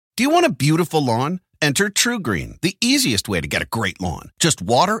Do you want a beautiful lawn? Enter TruGreen, the easiest way to get a great lawn. Just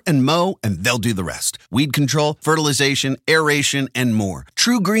water and mow, and they'll do the rest. Weed control, fertilization, aeration, and more.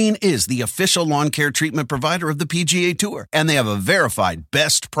 TruGreen is the official lawn care treatment provider of the PGA Tour, and they have a verified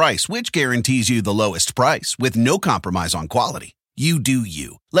best price, which guarantees you the lowest price with no compromise on quality. You do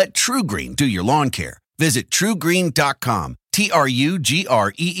you. Let TruGreen do your lawn care. Visit TruGreen.com,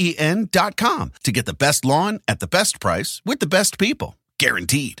 TruGreen.com, to get the best lawn at the best price with the best people.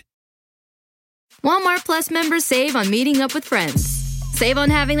 Guaranteed. Walmart Plus members save on meeting up with friends. Save on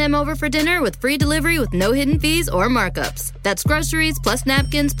having them over for dinner with free delivery with no hidden fees or markups. That's groceries, plus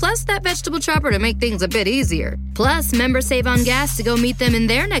napkins, plus that vegetable chopper to make things a bit easier. Plus, members save on gas to go meet them in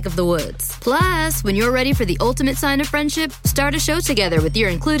their neck of the woods. Plus, when you're ready for the ultimate sign of friendship, start a show together with your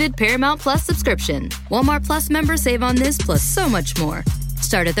included Paramount Plus subscription. Walmart Plus members save on this plus so much more.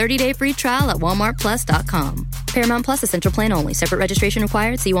 Start a 30-day free trial at walmartplus.com. Paramount Plus Essential Plan only. Separate registration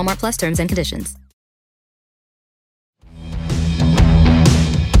required. See Walmart Plus terms and conditions.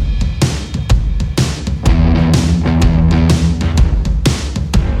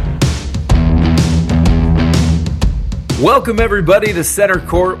 Welcome, everybody, to Center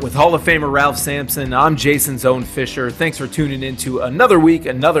Court with Hall of Famer Ralph Sampson. I'm Jason's own Fisher. Thanks for tuning in to another week,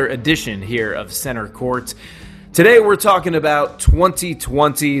 another edition here of Center Court. Today, we're talking about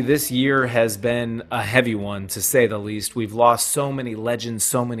 2020. This year has been a heavy one, to say the least. We've lost so many legends,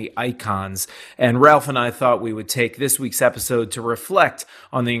 so many icons, and Ralph and I thought we would take this week's episode to reflect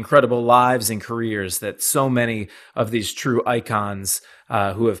on the incredible lives and careers that so many of these true icons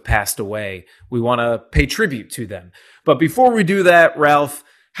who have passed away. We want to pay tribute to them. But before we do that, Ralph,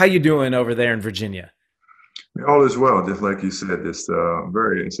 how you doing over there in Virginia? All is well. Just like you said, it's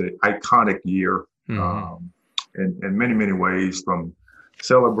an iconic year in many, many ways, from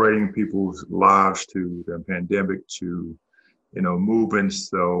celebrating people's lives to the pandemic to, movements.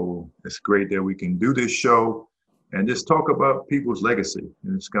 So it's great that we can do this show and just talk about people's legacy.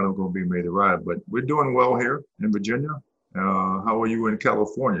 And it's kind of going to be made a ride. But we're doing well here in Virginia. How are you in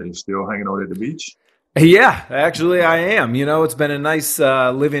California? You still hanging out at the beach? Yeah, actually I am. It's been a nice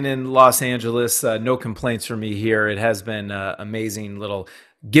living in Los Angeles. No complaints from me here. It has been an amazing little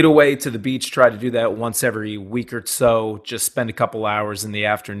getaway to the beach. Try to do that once every week or so. Just spend a couple hours in the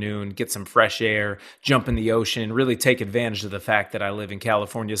afternoon, get some fresh air, jump in the ocean, really take advantage of the fact that I live in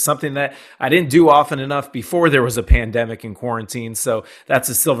California. Something that I didn't do often enough before there was a pandemic and quarantine. So that's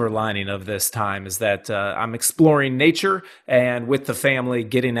a silver lining of this time, is that I'm exploring nature and with the family,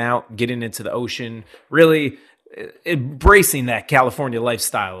 getting out, getting into the ocean, really embracing that California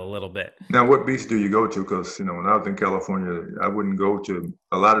lifestyle a little bit. Now, what beach do you go to? Because, when I was in California, I wouldn't go to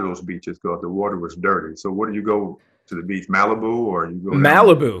a lot of those beaches because the water was dirty. So where do you go to the beach? Malibu, or you go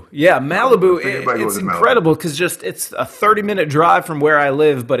Malibu? Yeah, Malibu. It's incredible because it's a 30-minute drive from where I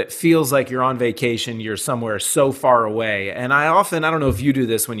live, but it feels like you're on vacation. You're somewhere so far away. And I don't know if you do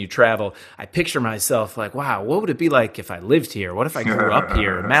this when you travel, I picture myself like, wow, what would it be like if I lived here? What if I grew up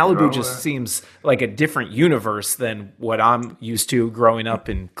here? Malibu just seems like a different universe than what I'm used to growing up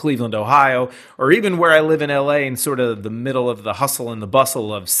in Cleveland, Ohio, or even where I live in LA in sort of the middle of the hustle and the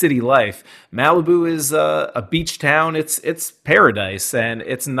bustle of city life. Malibu is a beach town. It's paradise, and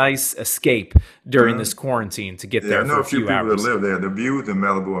it's a nice escape during this quarantine to get there for a few hours. I know a few people that live there. The views in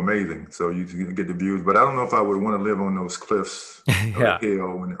Malibu are amazing, so you can get the views. But I don't know if I would want to live on those cliffs, the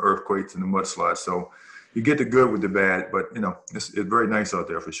hill, and the earthquakes and the mudslides. So you get the good with the bad, but it's very nice out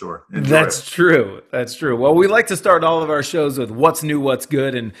there for sure. That's true. Well, we like to start all of our shows with what's new, what's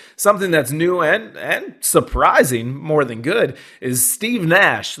good, and something that's new and surprising more than good is Steve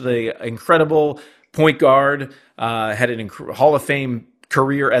Nash, the incredible point guard, had an Hall of Fame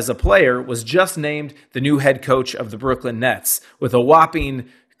career as a player, was just named the new head coach of the Brooklyn Nets with a whopping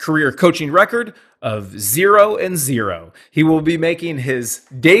career coaching record of 0-0. He will be making his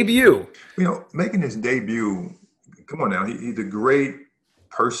debut. Making his debut, come on now, he's a great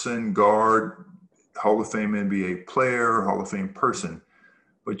person, guard, Hall of Fame NBA player, Hall of Fame person.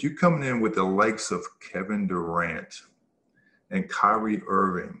 But you coming in with the likes of Kevin Durant and Kyrie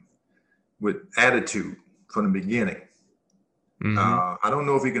Irving with attitude from the beginning. I don't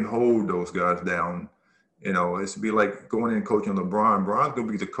know if he can hold those guys down. It's be like going in and coaching LeBron. LeBron's going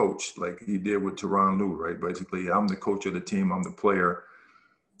to be the coach like he did with Tyronn Lue, right? Basically, I'm the coach of the team. I'm the player.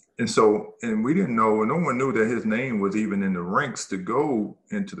 And we didn't know, no one knew that his name was even in the ranks to go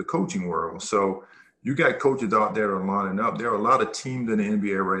into the coaching world. So you got coaches out there are lining up. There are a lot of teams in the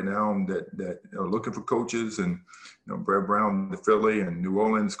NBA right now that are looking for coaches, and Brett Brown, the Philly and New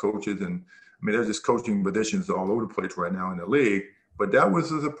Orleans coaches, and there's just coaching positions all over the place right now in the league. But that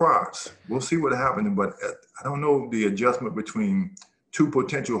was a surprise. We'll see what happens. But I don't know the adjustment between two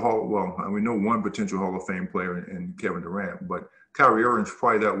potential we know one potential Hall of Fame player in Kevin Durant, but Kyrie Irving's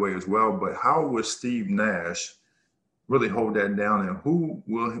probably that way as well. But how will Steve Nash really hold that down, and who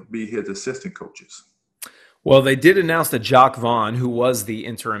will be his assistant coaches? Well, they did announce that Jacques Vaughn, who was the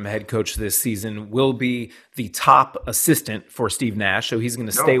interim head coach this season, will be the top assistant for Steve Nash. So he's going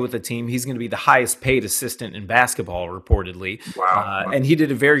to stay with the team. He's going to be the highest paid assistant in basketball, reportedly. Wow. And he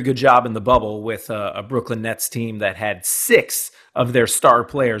did a very good job in the bubble with a Brooklyn Nets team that had 6 of their star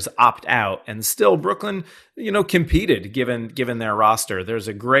players opt out, and still Brooklyn, competed given their roster. There's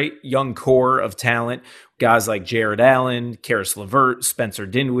a great young core of talent, guys like Jared Allen, Karis LeVert, Spencer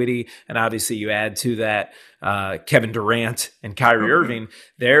Dinwiddie, and obviously you add to that Kevin Durant and Kyrie Irving.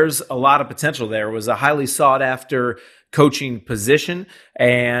 There's a lot of potential there. It was a highly sought after coaching position,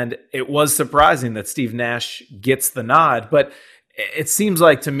 and it was surprising that Steve Nash gets the nod, but it seems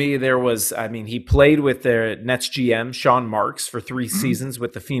like to me he played with their Nets GM, Sean Marks, for 3 seasons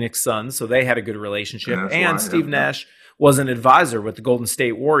with the Phoenix Suns, so they had a good relationship. And Steve Nash was an advisor with the Golden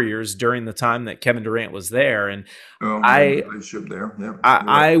State Warriors during the time that Kevin Durant was there. And I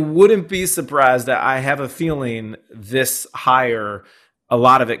wouldn't be surprised. That I have a feeling this hire, a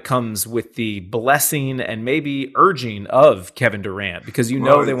lot of it comes with the blessing and maybe urging of Kevin Durant, because they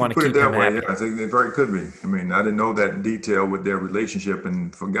want to keep him happy. Yeah, I think it very could be. I mean, I didn't know that in detail with their relationship,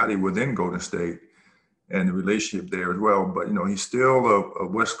 and forgot he was in Golden State and the relationship there as well. But, he's still a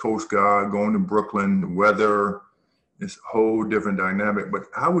West Coast guy going to Brooklyn, the weather, it's a whole different dynamic. But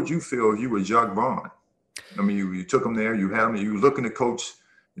how would you feel if you were Jacques Vaughn? I mean, you took him there, you had him, you were looking to coach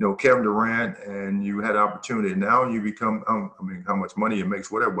Kevin Durant, and you had opportunity. Now you become, how much money it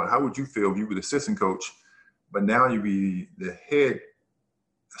makes, whatever. But how would you feel if you were the assistant coach, but now you be the head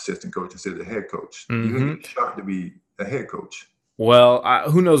assistant coach instead of the head coach? Mm-hmm. You get shot to be a head coach. Well,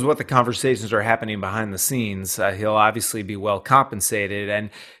 who knows what the conversations are happening behind the scenes. He'll obviously be well compensated, and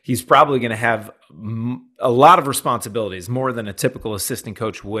he's probably going to have a lot of responsibilities, more than a typical assistant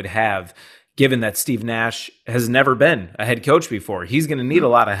coach would have, given that Steve Nash has never been a head coach before. He's going to need a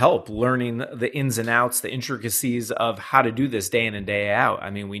lot of help learning the ins and outs, the intricacies of how to do this day in and day out.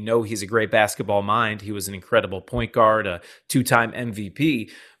 I mean, we know he's a great basketball mind. He was an incredible point guard, a 2-time MVP,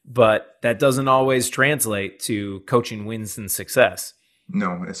 but that doesn't always translate to coaching wins and success.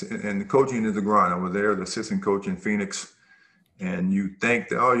 No, and the coaching is a grind. I was there, the assistant coach in Phoenix, and you think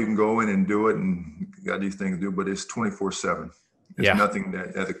that, you can go in and do it and you got these things to do, but it's 24/7. It's nothing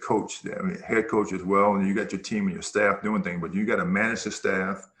that as a coach, head coach as well, and you got your team and your staff doing things, but you got to manage the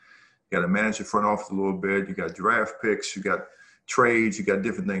staff, you got to manage the front office a little bit, you got draft picks, you got trades, you got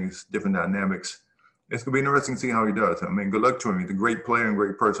different things, different dynamics. It's going to be interesting to see how he does. I mean, good luck to him. He's a great player and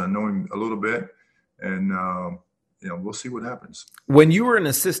great person. I know him a little bit, and we'll see what happens. When you were an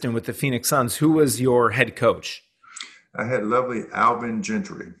assistant with the Phoenix Suns, who was your head coach? I had lovely Alvin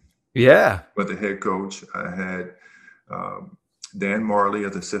Gentry. Yeah. With the head coach. I had Dan Marley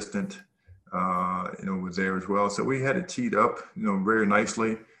as assistant, was there as well. So we had it teed up, very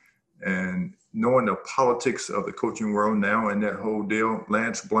nicely. And knowing the politics of the coaching world now and that whole deal,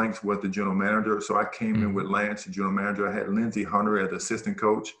 Lance Blanks was the general manager. So I came in with Lance, the general manager. I had Lindsey Hunter as assistant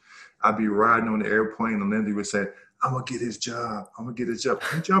coach. I'd be riding on the airplane and Lindsey would say, I'm going to get his job.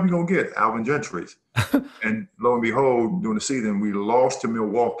 What job you going to get? Alvin Gentry's. And lo and behold, during the season, we lost to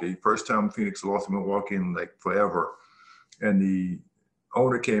Milwaukee. First time Phoenix lost to Milwaukee in like forever. And the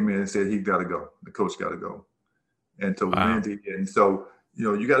owner came in and said, he got to go. The coach got to go. And so Lindsey, and so,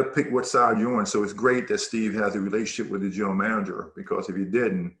 you got to pick what side you're on. So it's great that Steve has a relationship with the general manager, because if he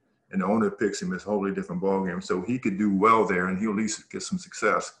didn't, and the owner picks him, it's a wholly different ballgame. So he could do well there and he'll at least get some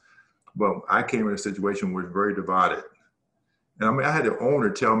success. But I came in a situation where it's very divided. And I had the owner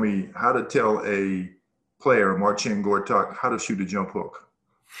tell me how to tell a player, Marcin Gortat, how to shoot a jump hook.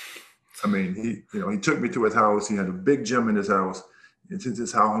 I mean, he took me to his house. He had a big gym in his house. This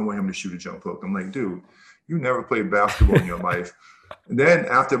is how I want him to shoot a jump hook. I'm like, dude, you never played basketball in your life. And then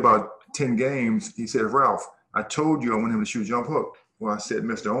after about 10 games, he said, Ralph, I told you I want him to shoot a jump hook. Well, I said,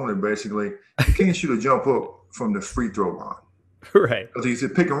 Mr. Owner, basically, you can't shoot a jump hook from the free throw line. Right. Because he's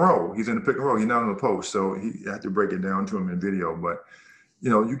in pick and roll. He's in the pick and roll. He's not on the post. So he had to break it down to him in video. But,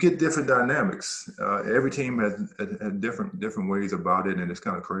 you get different dynamics. Every team has different ways about it, and it's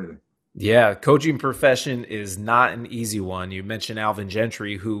kind of crazy. Yeah, coaching profession is not an easy one. You mentioned Alvin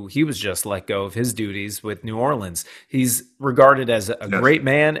Gentry, who he was just let go of his duties with New Orleans. He's regarded as a great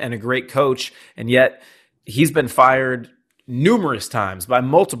man and a great coach, and yet he's been fired numerous times by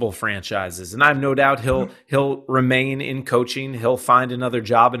multiple franchises. And I have no doubt he'll remain in coaching. He'll find another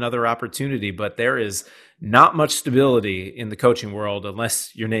job, another opportunity, but there is not much stability in the coaching world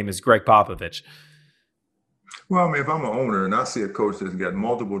unless your name is Greg Popovich. Well, I mean, if I'm an owner and I see a coach that's got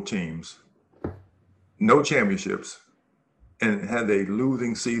multiple teams, no championships, and had a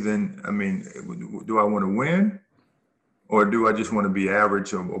losing season, I mean, do I want to win, or do I just want to be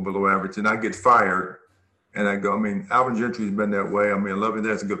average or below average? And I get fired, and I go, I mean, Alvin Gentry's been that way. I mean, I love him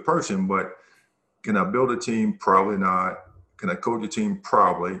as a good person, but can I build a team? Probably not. Can I coach a team?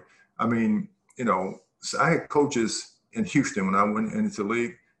 Probably. I mean, so I had coaches in Houston when I went into the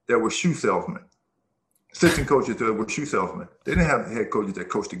league that were shoe salesmen. Assistant coaches that were shoe salesmen. They didn't have head coaches that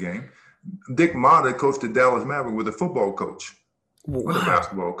coached the game. Dick Motta coached the Dallas Mavericks with a football coach, with a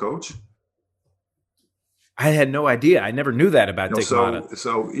basketball coach. I had no idea. I never knew that about Dick Motta.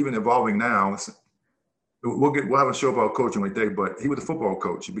 So even evolving now, we'll have a show about coaching one day, but he was a football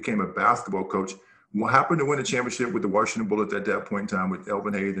coach. He became a basketball coach. What happened to win a championship with the Washington Bullets at that point in time with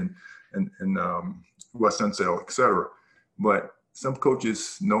Elvin Hayes and Wes Unseld, et cetera. But some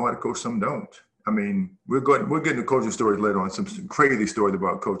coaches know how to coach, some don't. I mean, we're getting to coaching stories later on, some crazy stories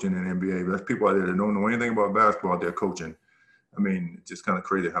about coaching in the NBA. There's people out there that don't know anything about basketball, they're coaching. I mean, it's just kind of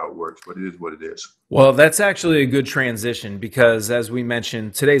crazy how it works, but it is what it is. Well, that's actually a good transition because, as we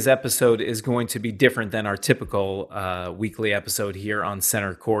mentioned, today's episode is going to be different than our typical weekly episode here on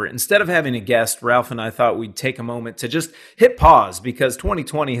Center Court. Instead of having a guest, Ralph and I thought we'd take a moment to just hit pause because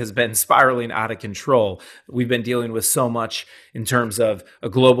 2020 has been spiraling out of control. We've been dealing with so much in terms of a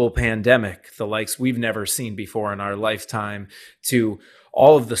global pandemic, the likes we've never seen before in our lifetime, to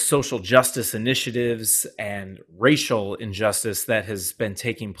all of the social justice initiatives and racial injustice that has been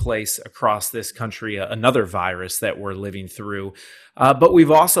taking place across this country, another virus that we're living through. But we've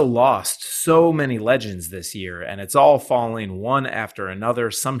also lost so many legends this year, and it's all falling one after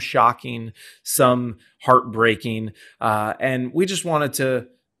another, some shocking, some heartbreaking. And we just wanted to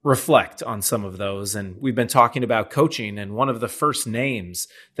reflect on some of those. And we've been talking about coaching, and one of the first names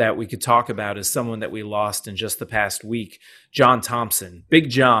that we could talk about is someone that we lost in just the past week, John Thompson. Big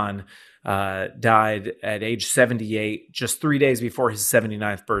John died at age 78, just 3 days before his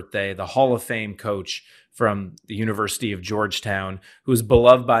 79th birthday, the Hall of Fame coach from the University of Georgetown, who was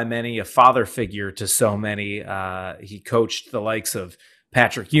beloved by many, a father figure to so many. He coached the likes of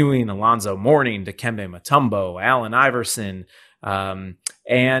Patrick Ewing, Alonzo Mourning, Dikembe Mutombo, Allen Iverson,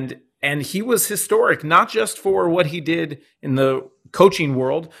 and he was historic, not just for what he did in the coaching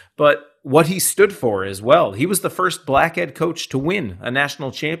world, but what he stood for as well. He was the first black head coach to win a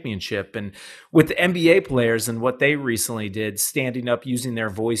national championship. And with the NBA players and what they recently did, standing up, using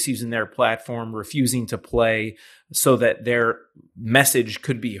their voice, using their platform, refusing to play so that their message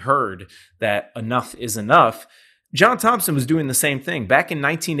could be heard, that enough is enough. John Thompson was doing the same thing. Back in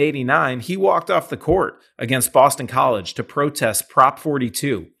 1989, he walked off the court against Boston College to protest Prop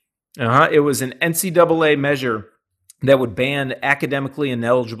 42. It was an NCAA measure that would ban academically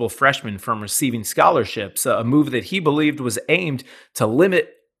ineligible freshmen from receiving scholarships, a move that he believed was aimed to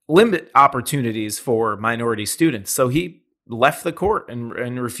limit opportunities for minority students. So he left the court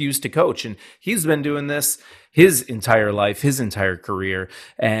and refused to coach. And he's been doing this his entire life, his entire career.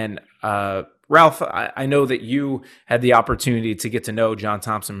 And Ralph, I know that you had the opportunity to get to know John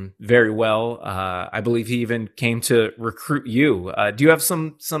Thompson very well. I believe he even came to recruit you. Do you have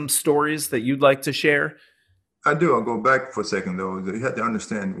some stories that you'd like to share? I do. I'll go back for a second, though. You have to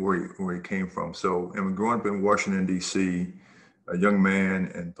understand where he came from. So, and growing up in Washington, D.C., a young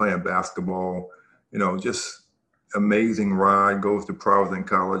man and playing basketball, just amazing ride, goes to Providence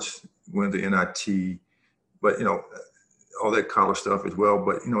College, went to NIT, but, all that college stuff as well.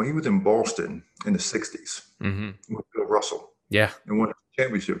 But, he was in Boston in the 60s with Bill Russell. Yeah. And won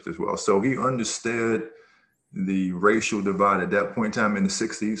championships as well. So he understood the racial divide at that point in time in the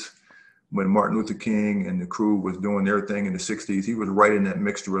 60s. When Martin Luther King and the crew was doing their thing in the 60s, he was right in that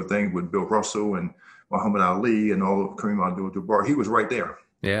mixture of things with Bill Russell and Muhammad Ali and all of Kareem Abdul-Jabbar. He was right there.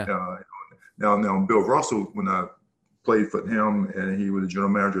 Yeah. Now, Bill Russell, when I played for him and he was the general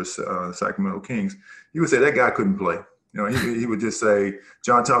manager of Sacramento Kings, he would say that guy couldn't play. He would just say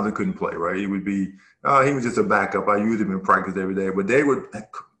John Thompson couldn't play, right? He would be, he was just a backup. I used him in practice every day, but they would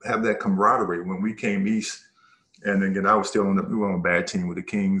have that camaraderie when we came east. And again, I was still we were on a bad team with the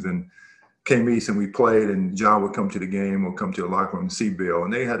Kings and came east and we played, and John would come to the game or come to the locker room and see Bill,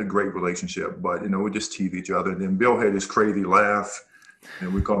 and they had a great relationship, but, we just teased each other. And then Bill had this crazy laugh,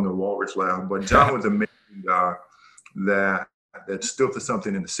 and we call him the walrus laugh, but John was an amazing guy that stood for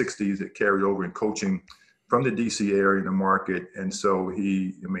something in the 60s that carried over in coaching from the DC area in the market. And so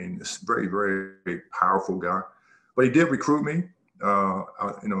this very, very powerful guy, but he did recruit me,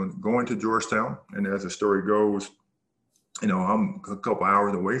 going to Georgetown. And as the story goes, I'm a couple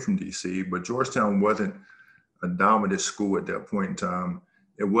hours away from DC, but Georgetown wasn't a dominant school at that point in time.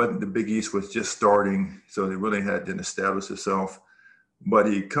 It wasn't, the Big East was just starting, so they really didn't establish itself. But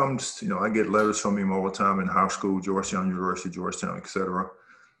he comes, I get letters from him all the time in high school, Georgetown University, Georgetown, et cetera.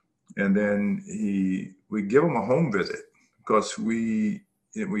 And then we give him a home visit because we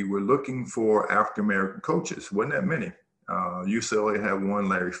were looking for African-American coaches. Wasn't that many. UCLA had one,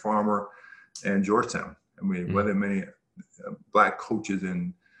 Larry Farmer, and Georgetown. Wasn't many Black coaches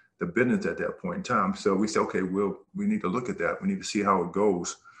in the business at that point in time. So we said, okay, we need to look at that. We need to see how it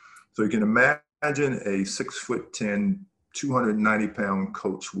goes. So you can imagine a 6'10", 290-pound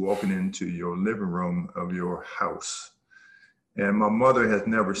coach walking into your living room of your house. And my mother has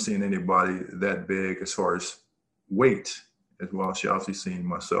never seen anybody that big as far as weight as well. She obviously seen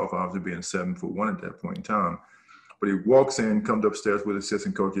myself, obviously being 7'1" at that point in time. But he walks in, comes upstairs with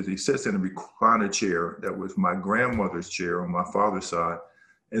assistant coaches. He sits in a recliner chair that was my grandmother's chair on my father's side,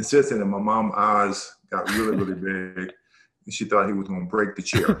 and sits in it. My mom's eyes got really, really big, and she thought he was going to break the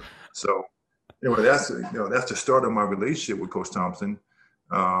chair. So, anyway, that's the start of my relationship with Coach Thompson.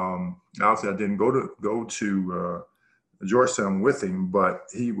 Obviously, I didn't go to Georgetown with him, but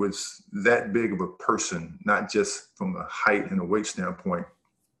he was that big of a person, not just from a height and a weight standpoint,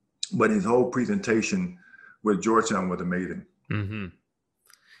 but his whole presentation with Georgetown was amazing. Mm-hmm.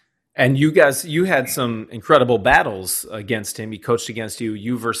 And you had some incredible battles against him. He coached against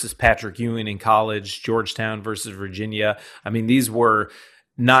you versus Patrick Ewing in college, Georgetown versus Virginia. I mean, these were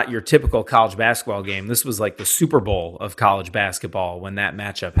not your typical college basketball game. This was like the Super Bowl of college basketball when that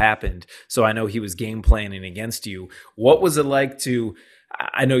matchup happened. So I know he was game planning against you. What was it like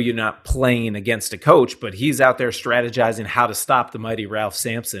I know you're not playing against a coach, but he's out there strategizing how to stop the mighty Ralph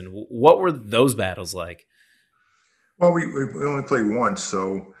Sampson. What were those battles like? Well, we only played once,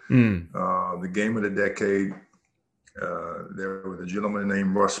 so the game of the decade, there was a gentleman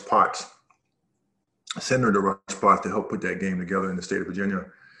named Russ Potts, Senator Russ Potts, to help put that game together in the state of Virginia.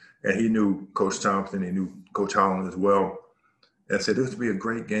 And he knew Coach Thompson, he knew Coach Holland as well. And said, this would be a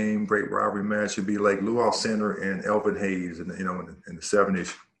great game, great rivalry match. It'd be like Lou Alcindor and Elvin Hayes in the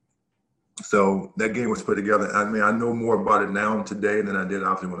 70s. So that game was put together. I mean, I know more about it now today than I did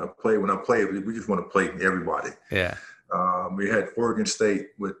obviously when I played. When I played, we just want to play everybody. Yeah. We had Oregon State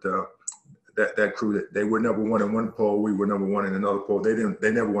with that crew that they were number one in one poll. We were number one in another poll. They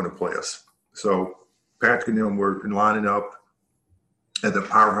never wanted to play us. So Patrick and them were lining up as the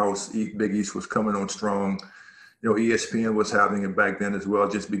powerhouse. Big East was coming on strong. ESPN was having it back then as well,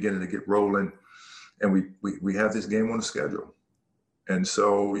 just beginning to get rolling. And we have this game on the schedule. And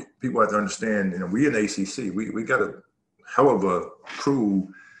so people have to understand, we in ACC, we got a hell of a crew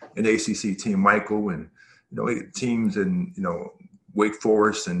in the ACC team, Michael, and, teams in, Wake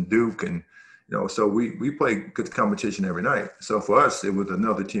Forest and Duke. And, so we play good competition every night. So for us, it was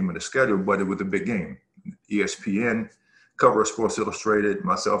another team in the schedule, but it was a big game. ESPN, cover of Sports Illustrated,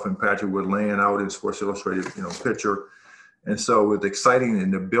 myself and Patrick were laying out in Sports Illustrated, picture. And so it was exciting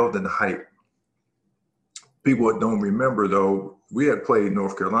and the build and the hype. People don't remember, though, we had played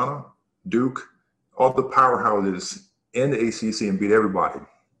North Carolina, Duke, all the powerhouses in the ACC and beat everybody.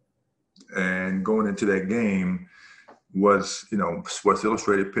 And going into that game was, Sports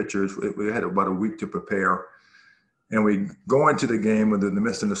Illustrated pictures. We had about a week to prepare. And we go into the game in the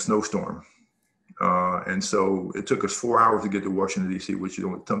midst of the snowstorm. And so it took us 4 hours to get to Washington, D.C., which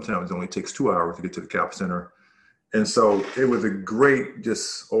sometimes only takes 2 hours to get to the Cap Center. And so it was a great,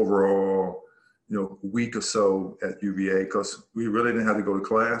 just overall, week or so at UVA, because we really didn't have to go to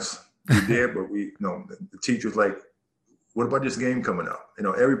class. We did, but the teacher's like, what about this game coming up?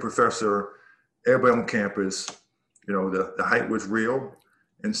 Every professor, everybody on campus, the hype was real.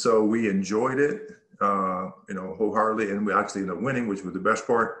 And so we enjoyed it, wholeheartedly. And we actually ended up winning, which was the best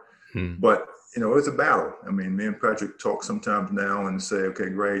part. But, it was a battle. I mean, me and Patrick talk sometimes now and say, okay,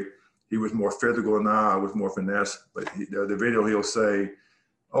 great. He was more physical than I was more finesse. But the video, he'll say,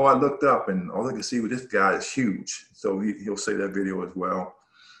 oh, I looked up and all I could see was this guy is huge. So he'll say that video as well.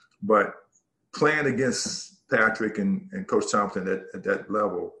 But playing against Patrick and Coach Thompson at that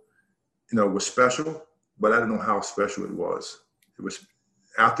level, was special, but I don't know how special it was. It was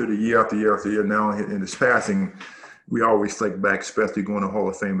after the year after year after year. Now in his passing, we always reflect back, especially going to Hall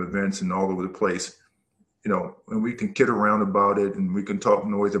of Fame events and all over the place. And we can kid around about it and we can talk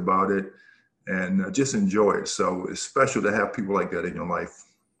noise about it and just enjoy it. So it's special to have people like that in your life.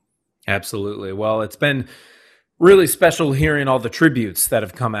 Absolutely. Well, it's been really special hearing all the tributes that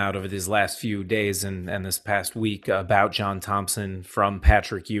have come out over these last few days and this past week about John Thompson, from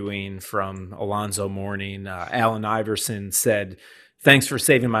Patrick Ewing, from Alonzo Mourning. Allen Iverson said thanks for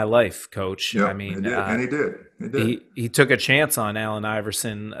saving my life, Coach. Yeah, I mean, he did. He took a chance on Allen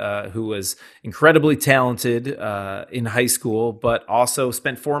Iverson, who was incredibly talented in high school, but also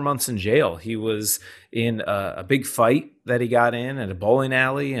spent 4 months in jail. He was in a big fight that he got in at a bowling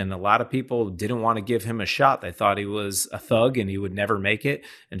alley, and a lot of people didn't want to give him a shot. They thought he was a thug and he would never make it.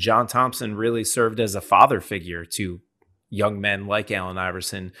 And John Thompson really served as a father figure to young men like Allen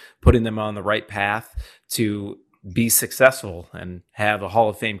Iverson, putting them on the right path to be successful and have a Hall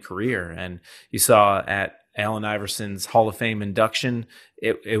of Fame career. And you saw at Allen Iverson's Hall of Fame induction,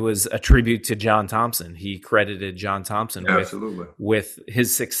 it was a tribute to John Thompson. He credited John Thompson with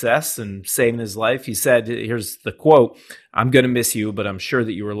his success and saving his life. He said, here's the quote, "I'm going to miss you, but I'm sure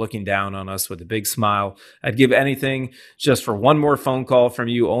that you were looking down on us with a big smile. I'd give anything just for one more phone call from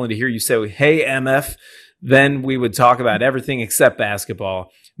you, only to hear you say, 'Hey, MF.' Then we would talk about everything except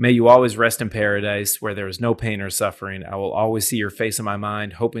basketball. May you always rest in paradise where there is no pain or suffering. I will always see your face in my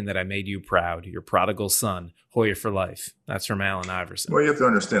mind, hoping that I made you proud. Your prodigal son, Hoyer for life." That's from Allen Iverson. Well, you have to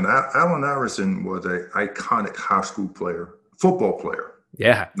understand, Allen Iverson was an iconic high school player, football player.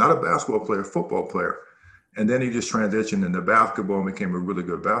 Yeah. Not a basketball player, football player. And then he just transitioned into basketball and became a really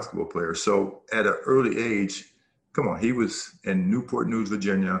good basketball player. So at an early age, come on, he was in Newport News,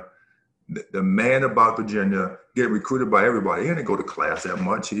 Virginia, the man about Virginia, getting recruited by everybody. He didn't go to class that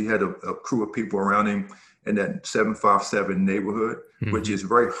much. He had a crew of people around him in that 757 neighborhood, which is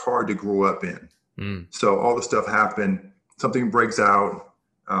very hard to grow up in. So all the stuff happened. Something breaks out.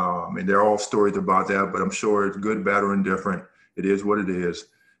 And there are all stories about that, but I'm sure it's good, bad, or indifferent. It is what it is.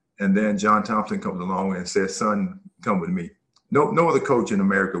 And then John Thompson comes along and says, "Son, come with me." No other coach in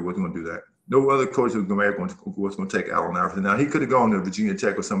America was going to do that. No other coach in America was going to take Allen Iverson. Now, he could have gone to Virginia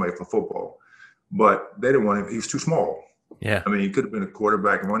Tech or somebody for football, but they didn't want him. He was too small. Yeah. I mean, he could have been a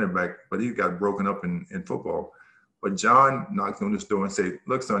quarterback and running back, but he got broken up in football. But John knocked on this door and said,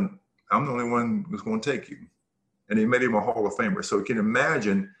 "Look, son, I'm the only one who's going to take you." And he made him a Hall of Famer. So you can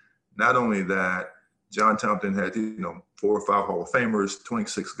imagine not only that, John Thompson had 4 or 5 Hall of Famers,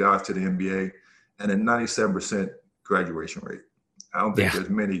 26 guys to the NBA, and a 97% graduation rate. I don't think there's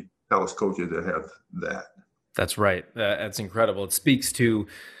many college coaches that have that. That's right. That's incredible. It speaks to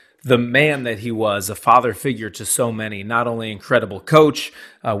the man that he was, a father figure to so many. Not only incredible coach,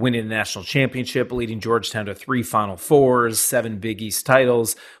 winning a national championship, leading Georgetown to 3 Final Fours, 7 Big East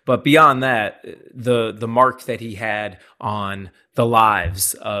titles, but beyond that, the mark that he had on the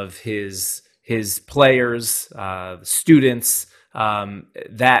lives of his players, students.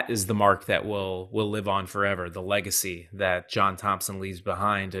 That is the mark that will live on forever, the legacy that John Thompson leaves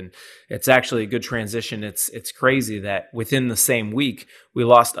behind. And it's actually a good transition. It's crazy that within the same week, we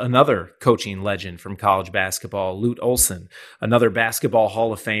lost another coaching legend from college basketball, Lute Olson, another basketball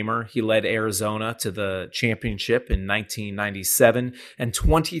Hall of Famer. He led Arizona to the championship in 1997 and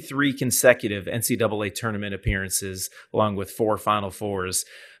 23 consecutive NCAA tournament appearances, along with 4 Final Fours.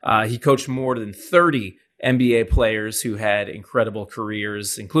 He coached more than 30 NBA players who had incredible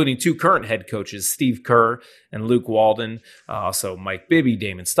careers, including 2 current head coaches, Steve Kerr and Luke Walton, also Mike Bibby,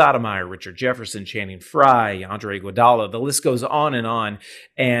 Damon Stoudemire, Richard Jefferson, Channing Frye, Andre Iguodala. The list goes on.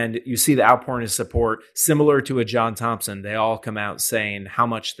 And you see the outpouring of support similar to a John Thompson. They all come out saying how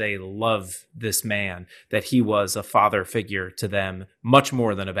much they love this man, that he was a father figure to them, much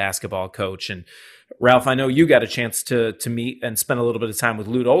more than a basketball coach. And Ralph, I know you got a chance to meet and spend a little bit of time with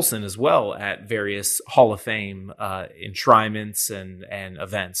Lute Olson as well at various Hall of Fame enshrinements and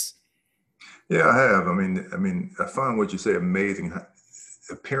events. Yeah, I have. I mean, I find what you say amazing.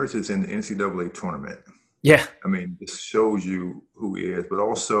 Appearances in the NCAA tournament. Yeah. I mean, this shows you who he is, but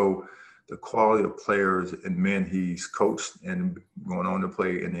also the quality of players and men he's coached and going on to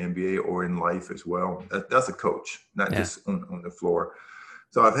play in the NBA or in life as well. That's a coach, not just on the floor.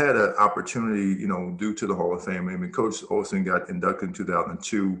 So I've had an opportunity, due to the Hall of Fame. I mean, Coach Olson got inducted in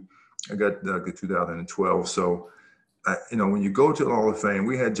 2002. I got inducted in 2012. So, when you go to the Hall of Fame,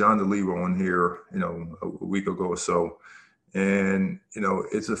 we had John DeLevo on here, a week ago or so. And,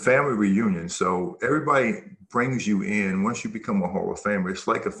 it's a family reunion. So everybody brings you in. Once you become a Hall of Famer, it's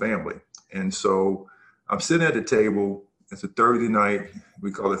like a family. And so I'm sitting at the table. It's a Thursday night.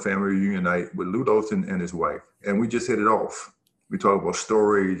 We call it family reunion night with Lute Olson and his wife. And we just hit it off. We talk about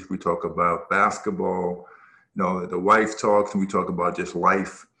stories. We talk about basketball. The wife talks, and we talk about just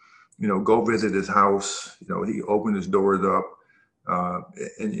life. Go visit his house. He opened his doors up.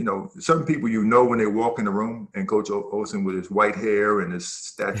 And certain people, when they walk in the room, and Coach Olson with his white hair and his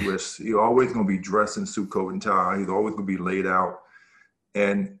statuesque, he's always going to be dressed in suit, coat, and tie. He's always going to be laid out.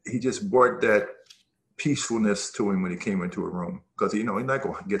 And he just brought that peacefulness to him when he came into a room, because he's not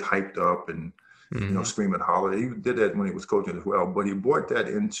going to get hyped up and scream and holler. He did that when he was coaching as well, but he brought that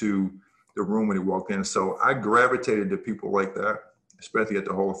into the room when he walked in. So I gravitated to people like that, especially at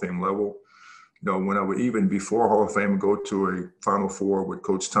the Hall of Fame level. When I would, even before Hall of Fame, go to a Final Four with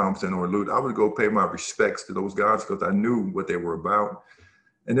Coach Thompson or Lute, I would go pay my respects to those guys because I knew what they were about.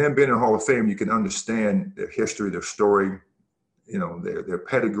 And then being in Hall of Fame, you can understand their history, their story, their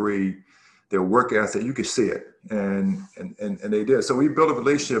pedigree, their work ethic. You could see it, and they did. So we built a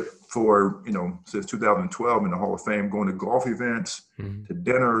relationship for since 2012 in the Hall of Fame, going to golf events, to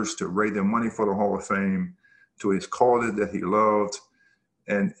dinners, to raise their money for the Hall of Fame, to his causes that he loved.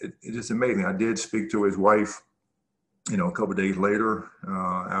 And it's just amazing. I did speak to his wife, a couple of days later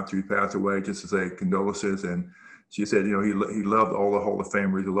after he passed away, just to say condolences. And she said, he loved all the Hall of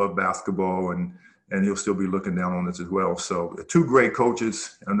Famers. He loved basketball, and he'll still be looking down on us as well. So two great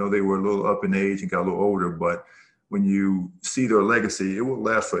coaches. I know they were a little up in age and got a little older, but when you see their legacy, it will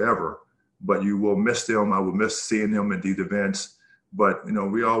last forever. But you will miss them. I will miss seeing them at these events. But,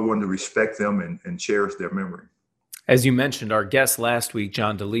 we all want to respect them and cherish their memory. As you mentioned, our guest last week,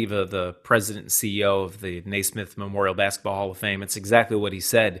 John DeLeva, the president and CEO of the Naismith Memorial Basketball Hall of Fame, it's exactly what he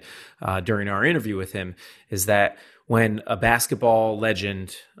said during our interview with him, is that when a basketball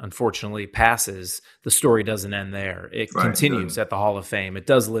legend, unfortunately, passes, the story doesn't end there. It continues at the Hall of Fame. It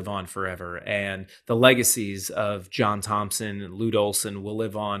does live on forever. And the legacies of John Thompson and Lute Olson will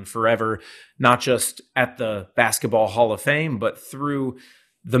live on forever, not just at the Basketball Hall of Fame, but through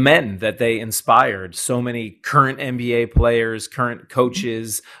the men that they inspired. So many current NBA players, current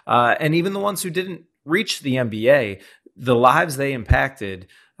coaches, and even the ones who didn't reach the NBA, the lives they impacted,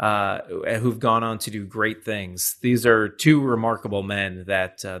 who've gone on to do great things. These are two remarkable men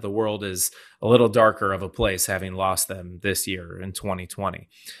that the world is a little darker of a place having lost them this year in 2020.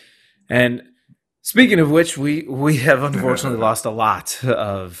 And speaking of which, we have unfortunately lost a lot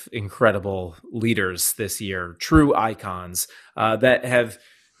of incredible leaders this year, true icons that have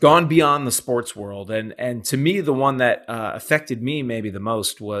gone beyond the sports world. And to me, the one that affected me maybe the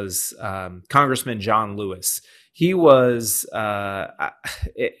most was Congressman John Lewis. He was,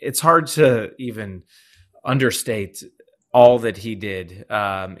 it's hard to even understate all that he did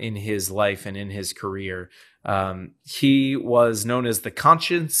in his life and in his career. He was known as the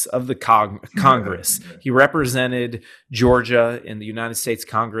conscience of the Congress. He represented Georgia in the United States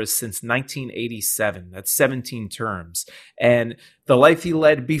Congress since 1987. That's 17 terms. And the life he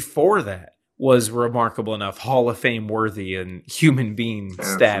led before that was remarkable enough, Hall of Fame worthy and human being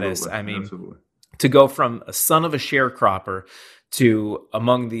status. I mean, to go from a son of a sharecropper to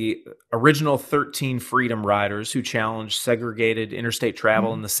among the original 13 Freedom Riders who challenged segregated interstate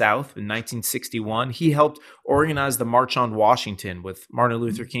travel in the South in 1961. He helped organize the March on Washington with Martin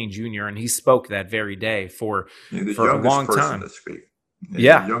Luther King Jr., and he spoke that very day for a long time. The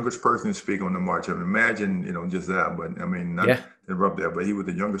youngest person to speak on the march. I mean, imagine, just that. But I mean, not to interrupt that, but he was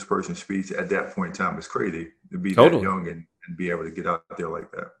the youngest person to speak at that point in time. It's crazy to be that young and be able to get out there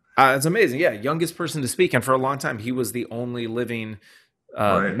like that. It's amazing. Yeah. Youngest person to speak. And for a long time, he was the only living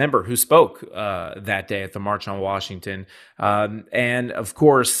member who spoke that day at the March on Washington. And of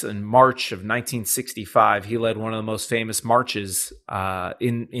course, in March of 1965, he led one of the most famous marches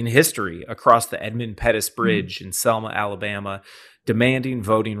in history across the Edmund Pettus Bridge in Selma, Alabama, demanding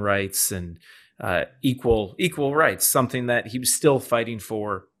voting rights and equal rights, something that he was still fighting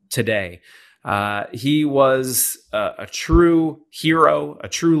for today. He was a true hero, a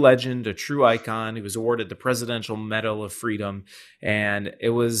true legend, a true icon. He was awarded the Presidential Medal of Freedom, and it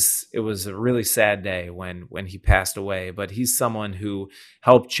was a really sad day when he passed away. But he's someone who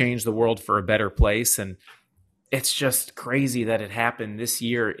helped change the world for a better place, and it's just crazy that it happened this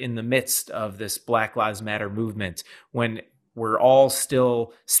year in the midst of this Black Lives Matter movement, when we're all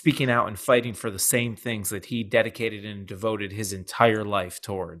still speaking out and fighting for the same things that he dedicated and devoted his entire life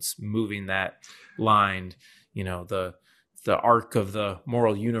towards, moving that line. The arc of the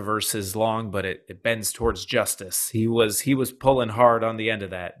moral universe is long, but it bends towards justice. He was pulling hard on the end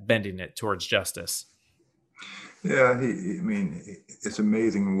of that, bending it towards justice. Yeah, it's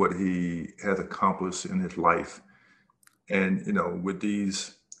amazing what he has accomplished in his life. And, with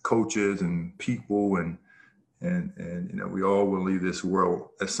these coaches and people and we all will leave this world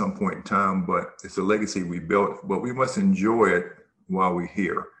at some point in time, but it's a legacy we built, but we must enjoy it while we're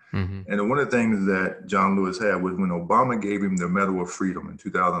here. Mm-hmm. And one of the things that John Lewis had was when Obama gave him the Medal of Freedom in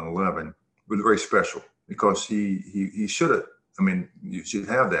 2011, it was very special because he should have, you should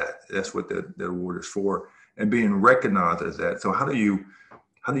have that. That's what that award is for, and being recognized as that. So how do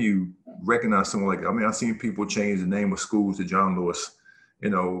you recognize someone like that? I've seen people change the name of schools to John Lewis,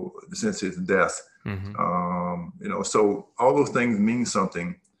 since his death. Mm-hmm. So all those things mean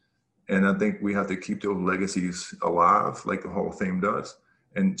something. And I think we have to keep those legacies alive, like the Hall of Fame does,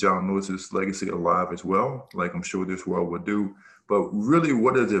 and John Lewis's legacy alive as well, like I'm sure this world would do. But really,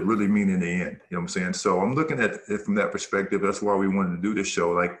 what does it really mean in the end? You know what I'm saying? So I'm looking at it from that perspective. That's why we wanted to do this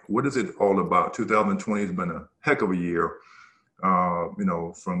show. Like, what is it all about? 2020 has been a heck of a year. We'll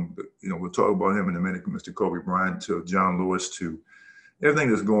talk about him in a minute, Mr. Kobe Bryant to John Lewis to everything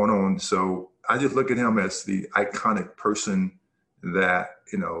that's going on. So I just look at him as the iconic person that,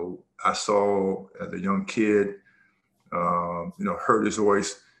 I saw as a young kid, heard his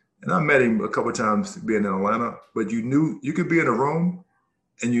voice. And I met him a couple of times being in Atlanta, but you knew you could be in a room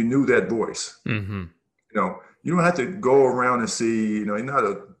and you knew that voice. Mm-hmm. You don't have to go around and see, he's not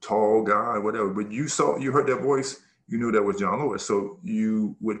a tall guy or whatever, but you heard that voice, you knew that was John Lewis. So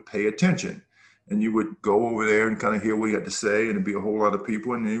you would pay attention and you would go over there and kind of hear what he had to say, and it'd be a whole lot of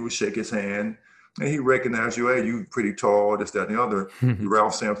people, and then he would shake his hand and he recognized you. Hey, you pretty tall, this, that, and the other.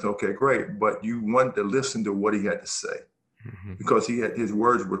 Ralph Sampson, okay, great. But you wanted to listen to what he had to say. Because his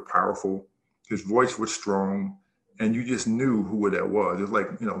words were powerful, his voice was strong, and you just knew who that was. It's like,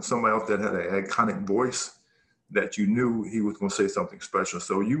 somebody else that had an iconic voice that you knew he was going to say something special.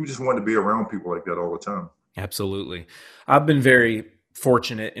 So you just want to be around people like that all the time. Absolutely. I've been very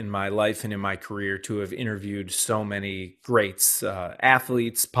fortunate in my life and in my career to have interviewed so many greats,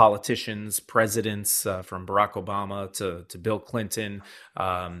 athletes, politicians, presidents, from Barack Obama to Bill Clinton,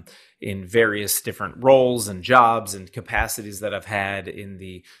 in various different roles and jobs and capacities that I've had in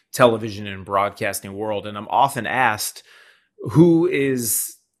the television and broadcasting world. And I'm often asked,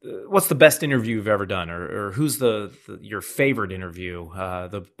 what's the best interview you've ever done, or who's your favorite interview,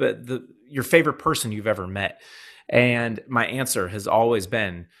 your favorite person you've ever met? And my answer has always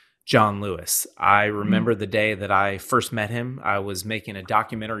been John Lewis. I remember the day that I first met him. I was making a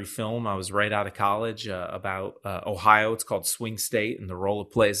documentary film. I was right out of college about Ohio. It's called Swing State and the role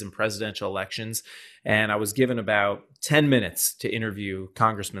it plays in presidential elections. And I was given about 10 minutes to interview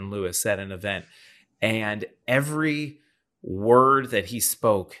Congressman Lewis at an event. And every word that he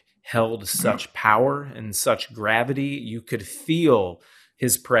spoke held such power and such gravity. You could feel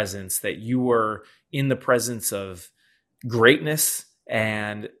his presence, that you were in the presence of greatness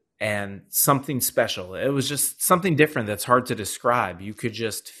and something special. It was just something different that's hard to describe. You could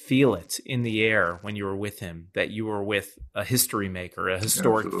just feel it in the air when you were with him, that you were with a history maker, a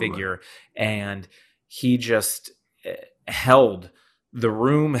historic figure. And he just held the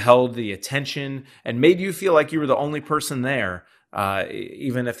room, held the attention, and made you feel like you were the only person there.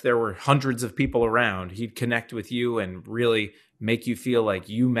 Even if there were hundreds of people around, he'd connect with you and really make you feel like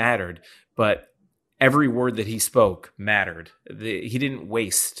you mattered. But every word that he spoke mattered. He didn't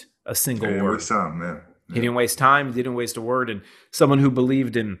waste a single word. He didn't waste time, man. Yeah. He didn't waste time. He didn't waste a word. And someone who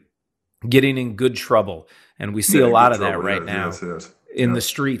believed in getting in good trouble. And we see a lot of that right now in the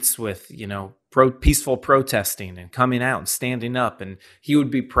streets with, peaceful protesting and coming out and standing up. And he would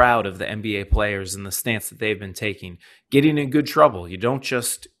be proud of the NBA players and the stance that they've been taking. Getting in good trouble. You don't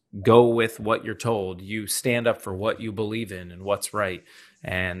just go with what you're told. You stand up for what you believe in and what's right.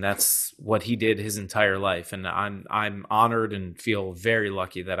 And that's what he did his entire life. And I'm honored and feel very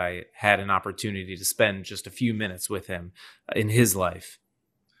lucky that I had an opportunity to spend just a few minutes with him in his life.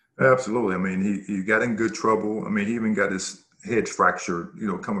 Absolutely. I mean, he got in good trouble. I mean, he even got his head fractured,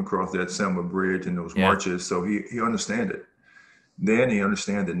 coming across that Selma Bridge and those marches. So he understand it. Then he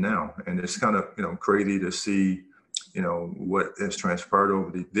understand it now. And it's kind of, crazy to see, what has transpired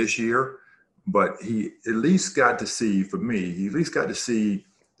over this year. But he at least got to see, for me, he at least got to see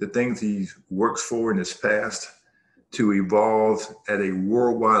the things he works for in his past to evolve at a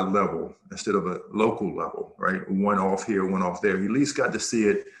worldwide level instead of a local level, right? One off here, one off there. He at least got to see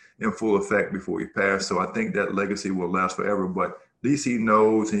it in full effect before he passed. So I think that legacy will last forever. But at least he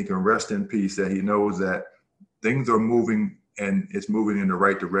knows, and he can rest in peace, that he knows that things are moving and it's moving in the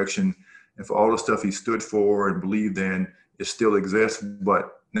right direction. And for all the stuff he stood for and believed in, it still exists,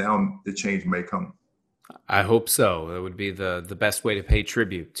 but now the change may come. I hope so. That would be the best way to pay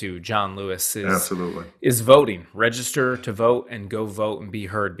tribute to John Lewis is voting. Register to vote and go vote and be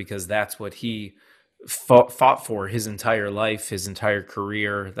heard, because that's what he fought for his entire life, his entire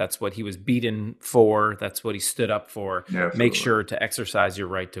career. That's what he was beaten for. That's what he stood up for. Yeah, make sure to exercise your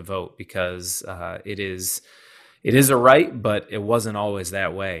right to vote, because it is a right, but it wasn't always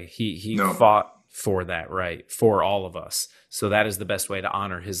that way. He fought for that right for all of us. So that is the best way to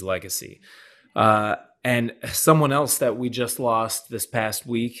honor his legacy. And someone else that we just lost this past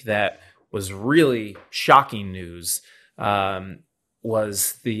week that was really shocking news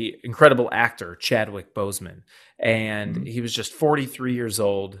was the incredible actor Chadwick Boseman. And he was just 43 years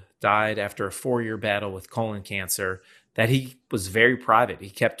old, died after a 4-year battle with colon cancer. that he was very private. He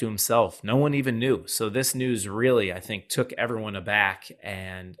kept to himself. No one even knew. So this news really, I think, took everyone aback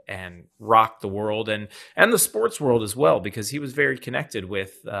and rocked the world and the sports world as well, because he was very connected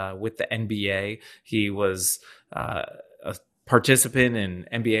with the NBA. He was a participant in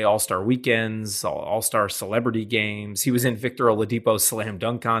NBA All-Star weekends, All-Star celebrity games. He was in Victor Oladipo's slam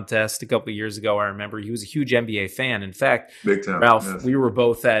dunk contest a couple of years ago. I remember he was a huge NBA fan. In fact, big time, Ralph, yes. We were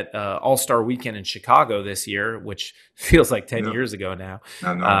both at All-Star weekend in Chicago this year, which feels like 10 years ago now.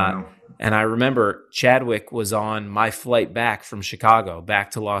 I know. And I remember Chadwick was on my flight back from Chicago,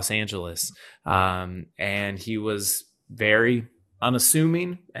 back to Los Angeles. And he was very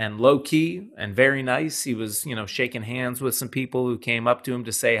unassuming and low key and very nice. He was, shaking hands with some people who came up to him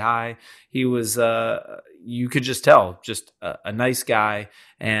to say hi. He was, you could just tell, just a nice guy,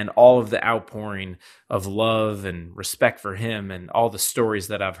 and all of the outpouring of love and respect for him and all the stories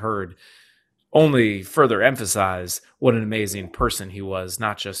that I've heard only further emphasize what an amazing person he was,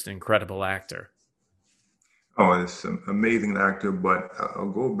 not just an incredible actor. Oh, it's an amazing actor, but I'll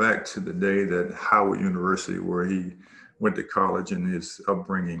go back to the day that Howard University, where he went to college and his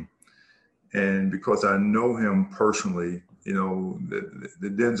upbringing. And because I know him personally, the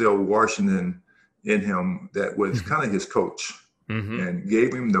Denzel Washington in him, that was kind of his coach, and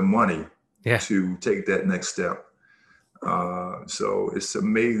gave him the money to take that next step. So it's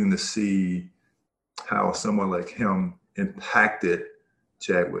amazing to see how someone like him impacted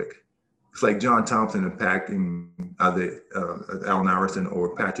Chadwick. It's like John Thompson impacting either Allen Iverson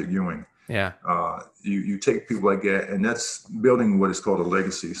or Patrick Ewing. Yeah. You take people like that, and that's building what is called a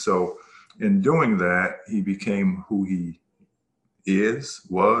legacy. So in doing that, he became who he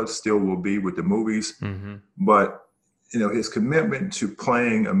was, still will be with the movies. But, his commitment to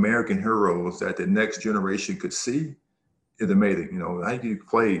playing American heroes that the next generation could see is amazing. How can you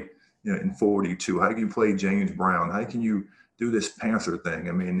play, in 42? How can you play James Brown? How can you do this Panther thing?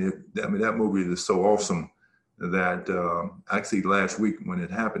 That movie is so awesome that actually last week when it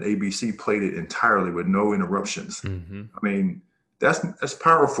happened, ABC played it entirely with no interruptions. That's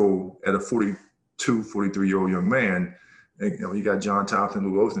powerful at a 42, 43-year-old young man. And, you got John Thompson,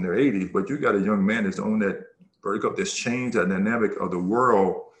 who was in their 80s, but you got a young man that's on that vertical, that's changed the dynamic of the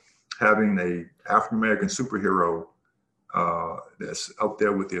world, having a African-American superhero that's up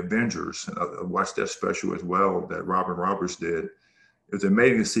there with the Avengers. And I watched that special as well that Robin Roberts did. It was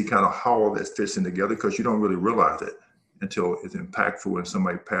amazing to see kind of how all that fits in together, because you don't really realize it until it's impactful and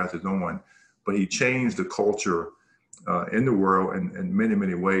somebody passes on. But he changed the culture in the world in many,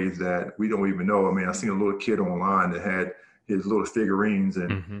 many ways that we don't even know. I seen a little kid online that had his little figurines,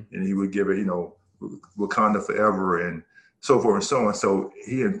 and he would give it, Wakanda forever and so forth and so on. So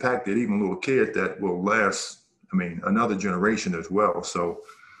he impacted even little kids that will last, another generation as well. So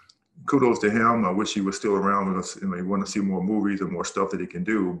kudos to him. I wish he was still around with us. We want to see more movies and more stuff that he can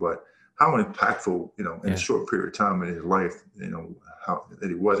do, but how impactful, in a short period of time in his life, how that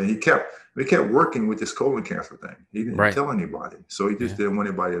he was. And he kept working with this colon cancer thing. He didn't tell anybody. So he just didn't want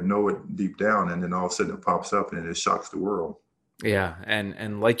anybody to know it deep down. And then all of a sudden it pops up and it shocks the world. Yeah.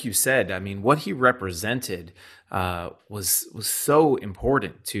 And like you said, what he represented was so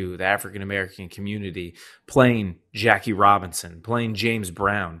important to the African-American community, playing Jackie Robinson, playing James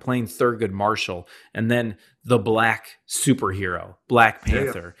Brown, playing Thurgood Marshall, and then the Black superhero, Black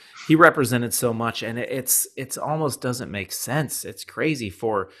Panther. Yeah. He represented so much, and it's almost doesn't make sense. It's crazy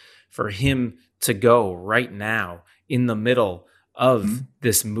for him to go right now in the middle of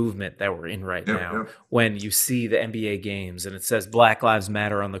this movement that we're in right now. When you see the NBA games and it says Black Lives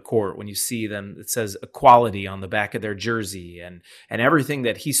Matter on the court, when you see them, it says equality on the back of their jersey, and everything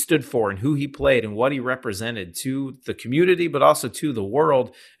that he stood for and who he played and what he represented to the community, but also to the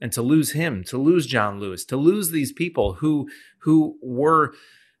world. And to lose him, to lose John Lewis, to lose these people who were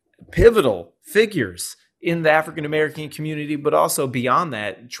pivotal figures in the African-American community, but also beyond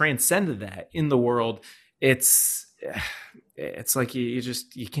that, transcended that in the world. It's like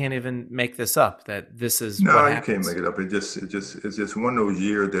you can't even make this up, that this is no, what you happens. can't make it up. It's just one of those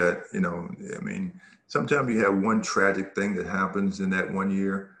years that, sometimes you have one tragic thing that happens in that one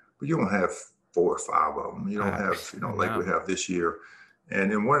year, but you don't have 4 or 5 of them. You don't have, like we have this year.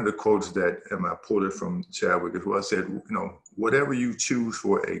 And in one of the quotes that I pulled it from Chadwick as well, I said, whatever you choose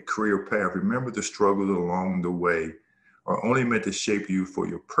for a career path, remember the struggles along the way are only meant to shape you for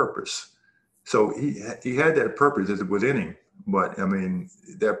your purpose. So he had that purpose as it was in him. But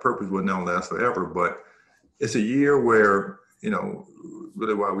that purpose will not last forever. But it's a year where,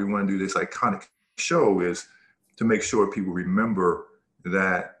 really why we want to do this iconic show is to make sure people remember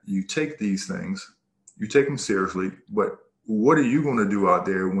that you take these things, you take them seriously, but what are you going to do out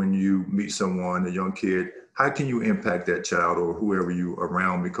there when you meet someone, a young kid? how can you impact that child or whoever you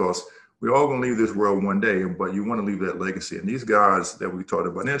around? Because we're all going to leave this world one day, but you want to leave that legacy. And these guys that we talked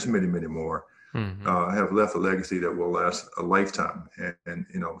about, and there's many, many more, have left a legacy that will last a lifetime. And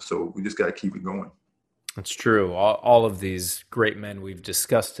so we just got to keep it going. That's true. All of these great men we've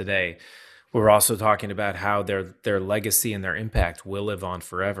discussed today, we're also talking about how their legacy and their impact will live on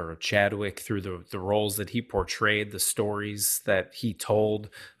forever. Chadwick, through the roles that he portrayed, the stories that he told,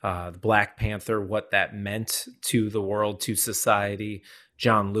 the Black Panther, what that meant to the world, to society.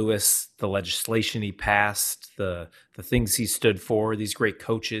 John Lewis, the legislation he passed, the things he stood for, these great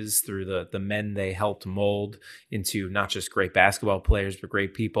coaches, through the men they helped mold into not just great basketball players, but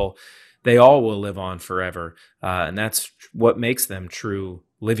great people. They all will live on forever. And that's what makes them true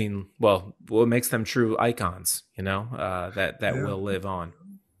what makes them true icons, that will live on.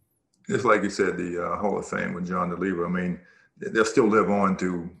 Just like you said, the Hall of Fame with John DeLever, I mean, they'll still live on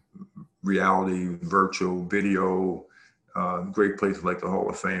through reality, virtual, video. Great places like the Hall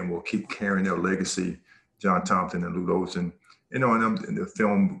of Fame will keep carrying their legacy. John Thompson and Lute Olson, and the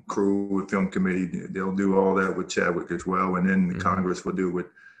film crew, the film committee, they'll do all that with Chadwick as well. And then the Congress will do with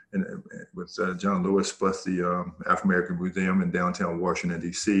John Lewis, plus the African American Museum in downtown Washington,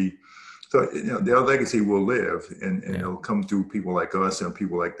 D.C. So, their legacy will live, and it'll come through people like us and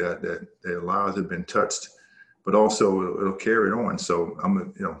people like that their lives have been touched, but also it'll carry it on. So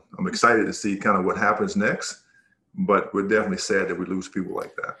I'm excited to see kind of what happens next, but we're definitely sad that we lose people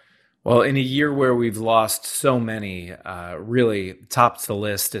like that. Well, in a year where we've lost so many, really tops the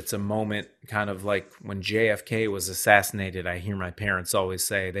list. It's a moment kind of like when JFK was assassinated. I hear my parents always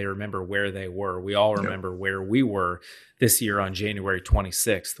say they remember where they were. We all remember where we were this year on January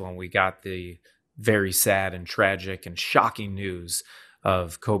 26th when we got the very sad and tragic and shocking news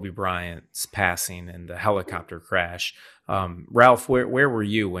of Kobe Bryant's passing and the helicopter crash. Ralph, where were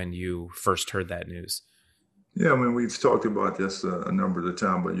you when you first heard that news? Yeah, I mean, we've talked about this a number of the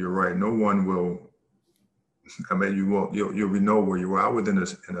times, but you're right. No one will. I mean, you'll know where you were. I was in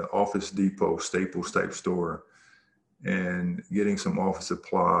an Office Depot, Staples type store, and getting some office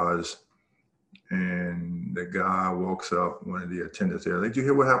supplies. And the guy walks up, one of the attendants there. Did you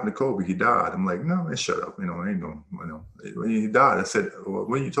hear what happened to Kobe? He died. I'm like, no, man, shut up. Ain't no. When he died, I said, well,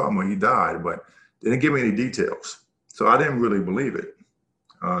 what are you talking about? He died, but they didn't give me any details, so I didn't really believe it.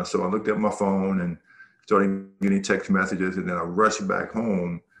 So I looked at my phone and started getting text messages, and then I rushed back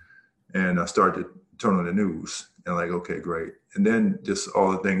home and I started to turn on the news and like, okay, great. And then just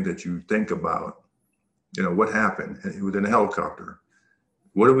all the things that you think about, what happened? He was in a helicopter.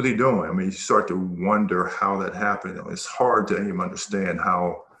 What was he doing? I mean, you start to wonder how that happened. It's hard to even understand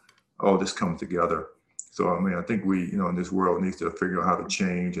how all this comes together. So, I mean, I think we, in this world needs to figure out how to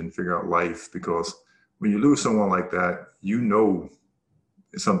change and figure out life, because when you lose someone like that,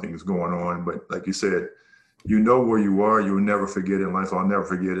 something is going on, but like you said, where you are. You'll never forget it in life. I'll never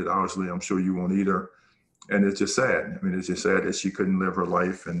forget it. Obviously, I'm sure you won't either. And it's just sad. I mean, it's just sad that she couldn't live her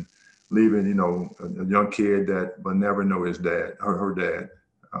life and leaving, a young kid that but never know his dad, her dad.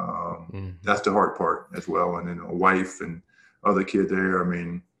 That's the hard part as well. And then a wife and other kids there. I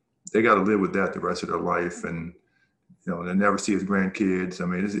mean, they got to live with that the rest of their life, and they never see his grandkids. I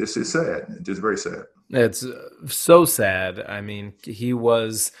mean, it's sad. It's just very sad. It's so sad. I mean, he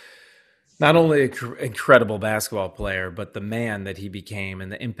was not only an incredible basketball player, but the man that he became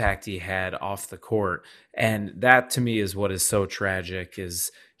and the impact he had off the court. And that, to me, is what is so tragic,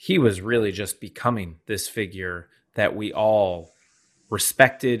 is he was really just becoming this figure that we all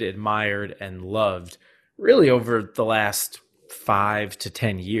respected, admired, and loved really over the last 5 to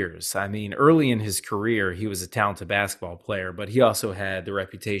 10 years. I mean, early in his career, he was a talented basketball player, but he also had the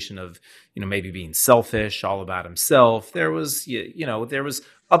reputation of, maybe being selfish, all about himself. There was, there was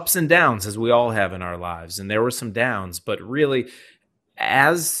ups and downs, as we all have in our lives, and there were some downs, but really,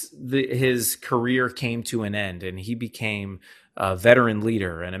 as his career came to an end and he became a veteran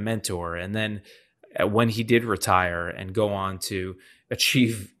leader and a mentor, and then when he did retire and go on to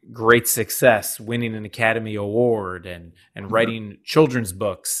achieve great success, winning an Academy Award and writing children's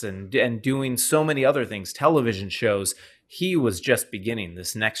books and doing so many other things, television shows, he was just beginning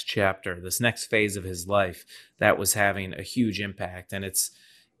this next chapter, this next phase of his life that was having a huge impact. And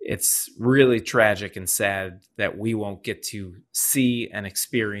it's really tragic and sad that we won't get to see and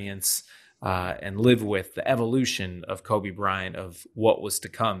experience and live with the evolution of Kobe Bryant, of what was to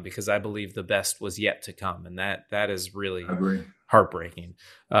come, because I believe the best was yet to come. And that is really heartbreaking.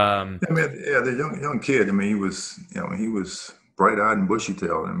 The young kid, I mean, he was bright eyed and bushy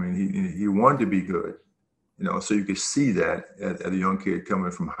tailed. I mean, he wanted to be good. so you could see that at a young kid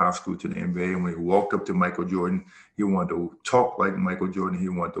coming from high school to the NBA. And when he walked up to Michael Jordan, he wanted to talk like Michael Jordan. He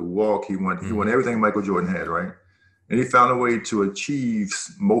wanted to walk. He wanted everything Michael Jordan had, right? And he found a way to achieve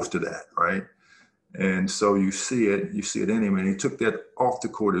most of that, right? And so you see it in him. And he took that off the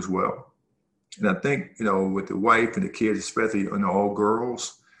court as well. And I think, with the wife and the kids, especially all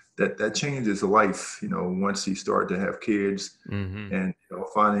girls, that changes his life, once he started to have kids and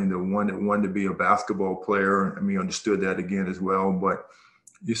finding the one that wanted to be a basketball player. I mean, understood that again as well. But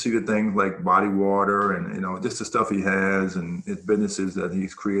you see the things like Body Water and, just the stuff he has and his businesses that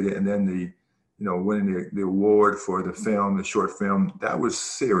he's created. And then winning the award for the short film, that was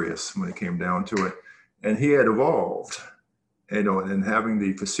serious when it came down to it. And he had evolved, and having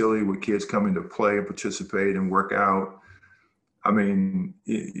the facility with kids coming to play and participate and work out. I mean,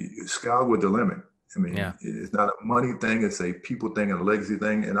 sky with the limit. I mean, It's not a money thing. It's a people thing and a legacy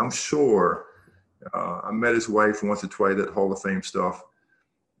thing. And I'm sure I met his wife once or twice at Hall of Fame stuff,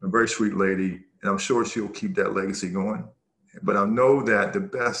 a very sweet lady. And I'm sure she'll keep that legacy going. But I know that the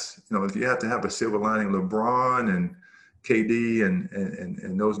best, if you have to have a silver lining, LeBron and KD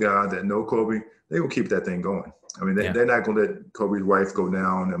and those guys that know Kobe, they will keep that thing going. I mean, they're not going to let Kobe's wife go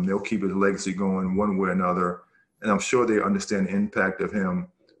down, and they'll keep his legacy going one way or another. And I'm sure they understand the impact of him,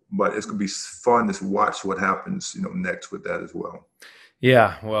 but it's going to be fun to watch what happens, next with that as well.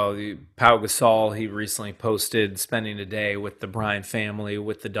 Yeah, well, Pau Gasol, he recently posted spending a day with the Bryant family,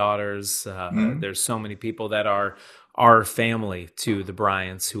 with the daughters. There's so many people that are our family to the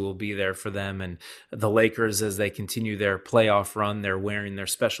Bryants who will be there for them. And the Lakers, as they continue their playoff run, they're wearing their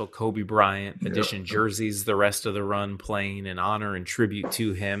special Kobe Bryant edition jerseys the rest of the run, playing in honor and tribute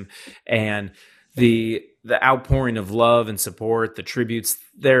to him. And the outpouring of love and support, the tributes,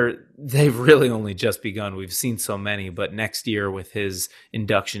 they've really only just begun. We've seen so many, but next year with his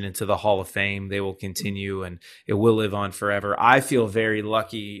induction into the Hall of Fame, they will continue and it will live on forever. I feel very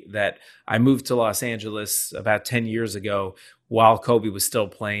lucky that I moved to Los Angeles about 10 years ago while Kobe was still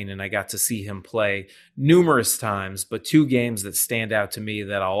playing, and I got to see him play numerous times, but two games that stand out to me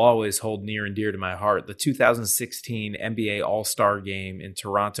that I'll always hold near and dear to my heart. The 2016 NBA All-Star game in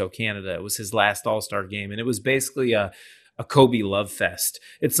Toronto, Canada. It was his last All-Star game, and it was basically a Kobe love fest.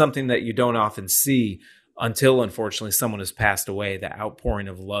 It's something that you don't often see until, unfortunately, someone has passed away, the outpouring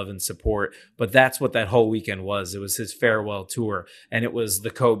of love and support. But that's what that whole weekend was. It was his farewell tour, and it was the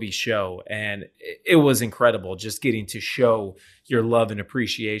Kobe show. And it was incredible just getting to show your love and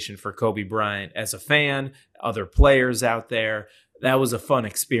appreciation for Kobe Bryant as a fan, other players out there. That was a fun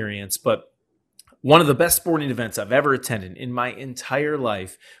experience. But one of the best sporting events I've ever attended in my entire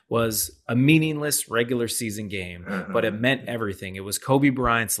life was a meaningless regular season game, but it meant everything. It was Kobe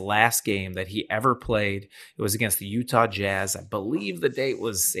Bryant's last game that he ever played. It was against the Utah Jazz. I believe the date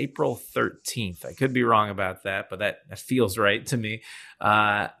was April 13th. I could be wrong about that, but that feels right to me.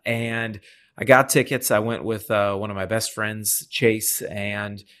 And I got tickets. I went with one of my best friends, Chase,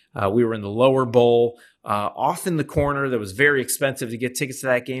 and we were in the lower bowl. Off in the corner. That was very expensive to get tickets to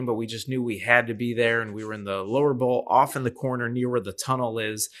that game, but we just knew we had to be there, and we were in the lower bowl off in the corner near where the tunnel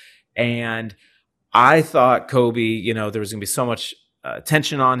is. And I thought Kobe, there was going to be so much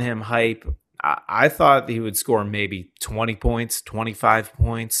attention on him, hype. I thought he would score maybe 20 points, 25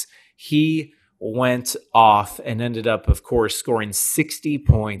 points. He went off and ended up, of course, scoring 60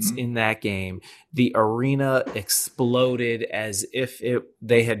 points in that game. The arena exploded as if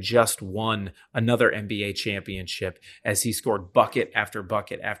they had just won another NBA championship as he scored bucket after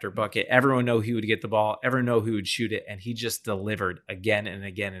bucket after bucket. Everyone knew he would get the ball. Everyone knew he would shoot it, and he just delivered again and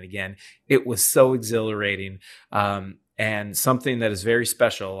again and again. It was so exhilarating. And something that is very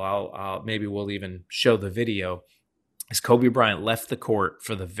special, maybe we'll even show the video, as Kobe Bryant left the court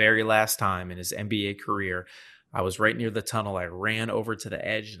for the very last time in his NBA career. I was right near the tunnel. I ran over to the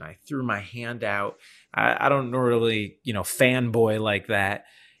edge and I threw my hand out. I don't normally, fanboy like that.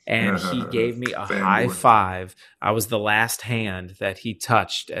 And he gave me a high five. I was the last hand that he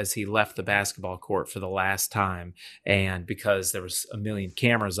touched as he left the basketball court for the last time. And because there was a million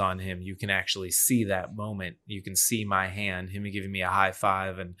cameras on him, you can actually see that moment. You can see my hand, him giving me a high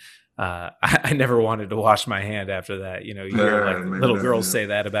five. And I never wanted to wash my hand after that. You hear little girls say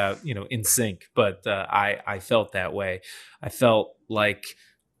that about, NSYNC, but I felt that way. I felt like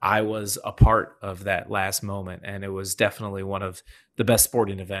I was a part of that last moment, and it was definitely one of the best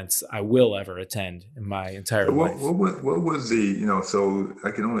sporting events I will ever attend in my entire life. What was the, so I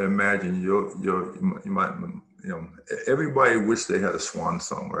can only imagine you might, everybody wished they had a swan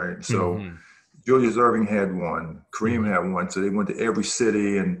song, right? So Julius Erving had one, Kareem had one, so they went to every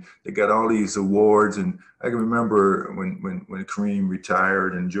city and they got all these awards. And I can remember when Kareem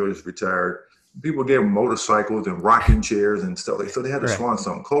retired and Julius retired, people gave them motorcycles and rocking chairs and stuff. So they had the Right. swan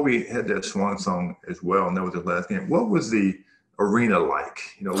song. Kobe had that swan song as well, and that was his last game. What was the arena like?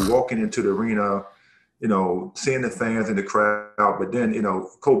 Walking into the arena, seeing the fans in the crowd, but then,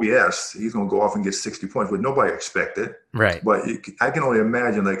 Kobe S, he's going to go off and get 60 points, but nobody expected. Right. But I can only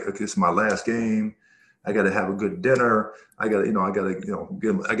imagine, like, okay, it's my last game. I got to have a good dinner. I got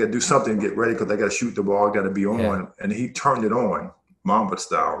to do something, get ready, because I got to shoot the ball. I got to be on. Yeah. And he turned it on, Mamba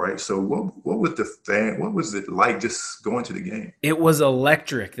style, right? So what was it like just going to the game? It was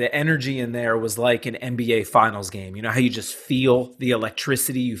electric. The energy in there was like an NBA Finals game. You know how you just feel the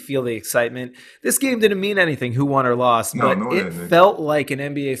electricity, you feel the excitement. This game didn't mean anything, who won or lost, but it felt like an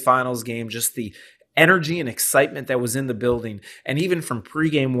NBA Finals game, just the energy and excitement that was in the building. And even from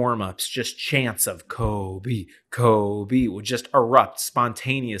pregame warmups, just chants of Kobe, Kobe would just erupt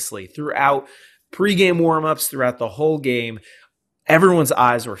spontaneously throughout pregame warmups, throughout the whole game. Everyone's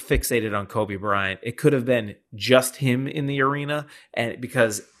eyes were fixated on Kobe Bryant. It could have been just him in the arena, and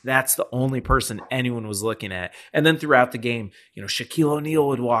because that's the only person anyone was looking at. And then throughout the game, Shaquille O'Neal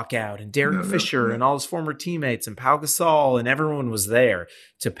would walk out, and Derek Fisher and all his former teammates, and Pau Gasol, and everyone was there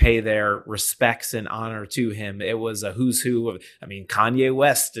to pay their respects and honor to him. It was a who's who of, Kanye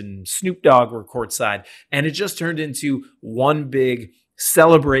West and Snoop Dogg were courtside, and it just turned into one big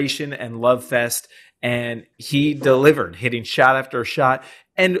celebration and love fest. And he delivered, hitting shot after shot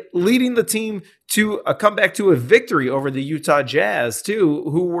and leading the team to a comeback to a victory over the Utah Jazz, too,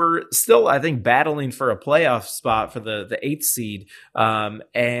 who were still, I think, battling for a playoff spot for the 8th seed.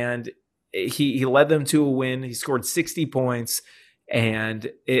 And he led them to a win. He scored 60 points,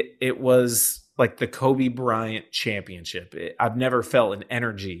 and it was like the Kobe Bryant championship. I've never felt an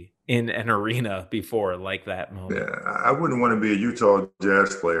energy in an arena before like that moment. Yeah, I wouldn't want to be a Utah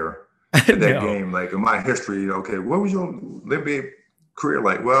Jazz player. That game, like in my history, okay, what was your NBA career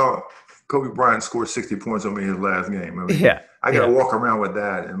like? Well, Kobe Bryant scored 60 points on me in his last game. I got to walk around with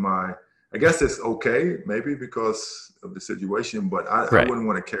that in my. I guess it's okay, maybe because of the situation, but I wouldn't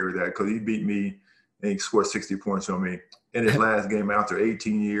want to carry that because he beat me and he scored 60 points on me in his last game after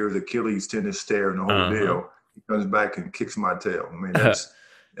 18 years, Achilles tendon tear and the whole deal. He comes back and kicks my tail. That's.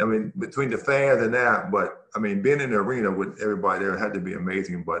 Between the fans and that, but being in the arena with everybody there had to be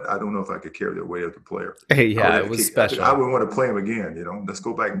amazing. But I don't know if I could carry the weight of the player. It was special. I would want to play him again. Let's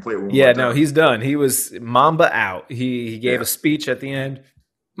go back and play it one more time. No, he's done. He was Mamba out. He gave a speech at the end.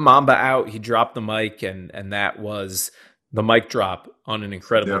 Mamba out. He dropped the mic, and that was the mic drop on an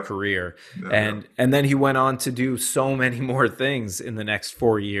incredible career. And then he went on to do so many more things in the next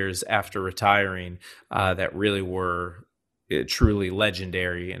 4 years after retiring that really were truly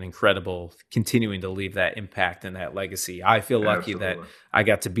legendary and incredible, continuing to leave that impact and that legacy. I feel lucky that I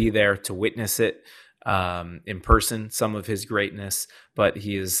got to be there to witness it in person, some of his greatness, but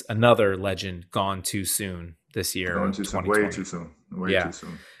he is another legend gone too soon this year. Gone too soon, way too soon. Way too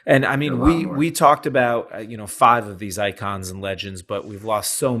soon. And we talked about 5 of these icons and legends, but we've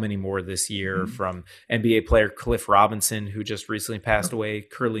lost so many more this year, from NBA player Cliff Robinson, who just recently passed away,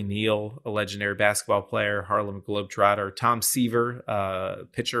 Curly Neal, a legendary basketball player, Harlem Globetrotter, Tom Seaver,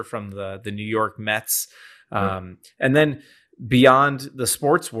 pitcher from the New York Mets, and then beyond the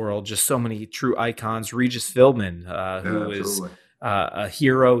sports world, just so many true icons. Regis Philbin, who is a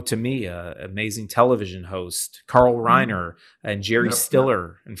hero to me, amazing television host, Carl Reiner and Jerry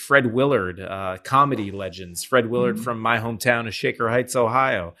Stiller and Fred Willard, comedy legends. Fred Willard from my hometown of Shaker Heights,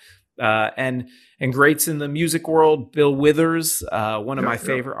 Ohio. And greats in the music world, Bill Withers, one of my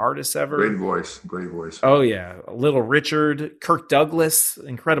favorite artists ever. Great voice. Oh, yeah. Little Richard, Kirk Douglas,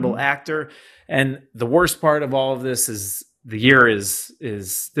 incredible actor. And the worst part of all of this is the year is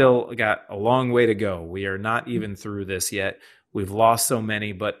still got a long way to go. We are not even through this yet. We've lost so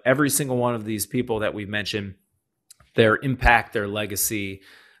many, but every single one of these people that we've mentioned, their impact, their legacy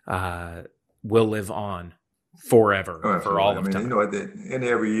will live on forever, for all of time. And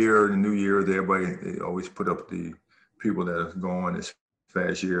every year, the new year, they always put up the people that have gone this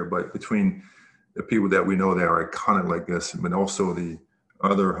past year. But between the people that we know that are iconic like this, but also the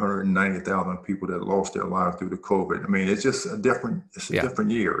other 190,000 people that lost their lives through the COVID, it's just a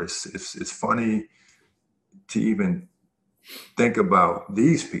different year. It's funny to even think about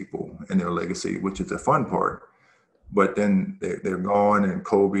these people and their legacy, which is the fun part. But then they're gone, and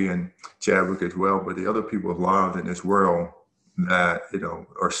Kobe and Chadwick as well. But the other people's lives in this world that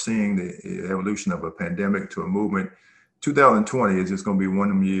are seeing the evolution of a pandemic to a movement. 2020 is just going to be one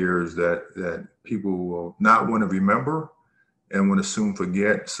of them years that people will not want to remember and want to soon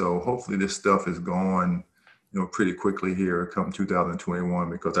forget. So hopefully this stuff is gone, pretty quickly here come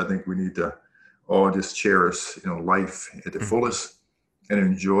 2021, because I think we need to all just cherish, life at the fullest and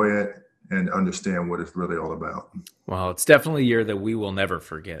enjoy it and understand what it's really all about. Well, it's definitely a year that we will never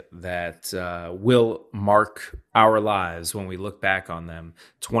forget, that will mark our lives when we look back on them.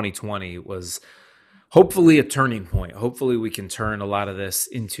 2020 was hopefully a turning point. Hopefully we can turn a lot of this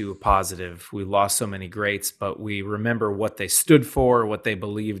into a positive. We lost so many greats, but we remember what they stood for, what they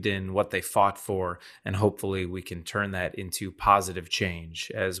believed in, what they fought for, and hopefully we can turn that into positive change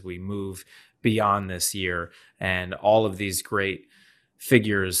as we move beyond this year. And all of these great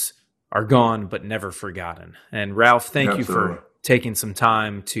figures are gone but never forgotten. And Ralph, thank you for taking some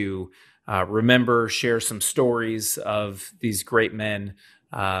time to remember, share some stories of these great men.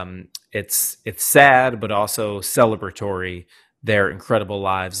 It's sad, but also celebratory, their incredible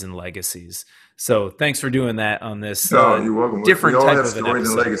lives and legacies. So thanks for doing that on this you're welcome. Different we all type have of an stories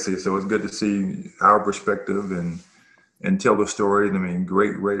and episode. legacy, so it's good to see our perspective and tell the story. I mean,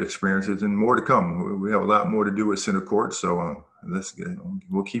 great experiences and more to come. We have a lot more to do at Center Court, so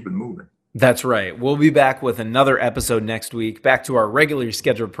we'll keep it moving. That's right. We'll be back with another episode next week, back to our regularly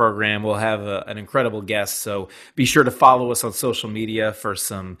scheduled program. We'll have an incredible guest, so be sure to follow us on social media for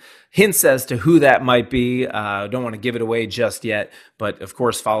some hints as to who that might be. Don't want to give it away just yet, but of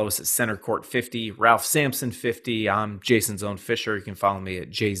course, follow us at Center Court 50, Ralph Sampson 50. I'm Jason Zone Fisher. You can follow me at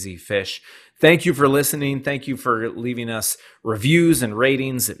JZFish. Thank you for listening. Thank you for leaving us reviews and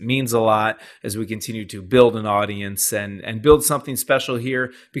ratings. It means a lot as we continue to build an audience and build something special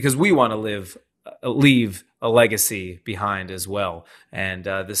here, because we want to leave a legacy behind as well. And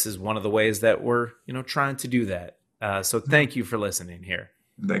this is one of the ways that we're trying to do that. So thank you for listening here.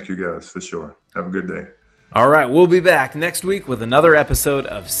 Thank you guys, for sure. Have a good day. All right, we'll be back next week with another episode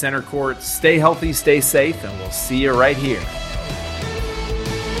of Center Court. Stay healthy, stay safe, and we'll see you right here.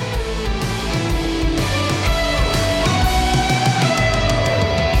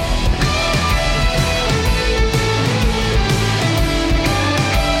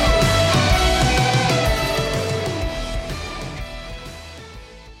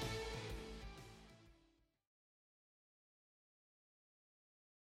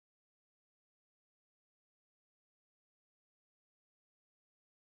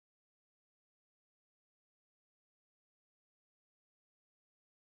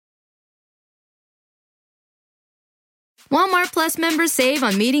 Walmart Plus members save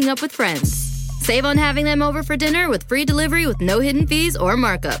on meeting up with friends. Save on having them over for dinner with free delivery with no hidden fees or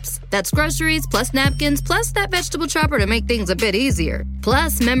markups. That's groceries, plus napkins, plus that vegetable chopper to make things a bit easier.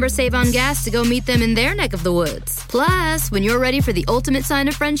 Plus, members save on gas to go meet them in their neck of the woods. Plus, when you're ready for the ultimate sign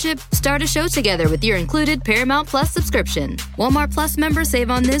of friendship, start a show together with your included Paramount Plus subscription. Walmart Plus members save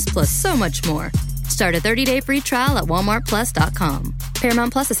on this plus so much more. Start a 30-day free trial at walmartplus.com.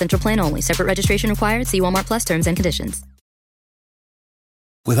 Paramount Plus Essential Plan only. Separate registration required. See Walmart Plus terms and conditions.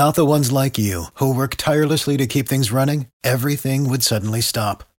 Without the ones like you, who work tirelessly to keep things running, everything would suddenly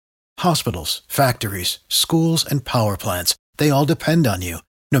stop. Hospitals, factories, schools, and power plants, they all depend on you.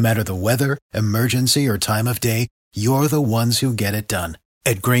 No matter the weather, emergency, or time of day, you're the ones who get it done.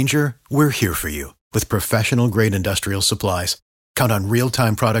 At Grainger, we're here for you with professional-grade industrial supplies. Count on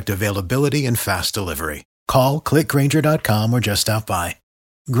real-time product availability and fast delivery. Call, click Grainger.com, or just stop by.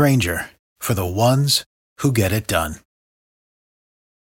 Grainger, for the ones who get it done.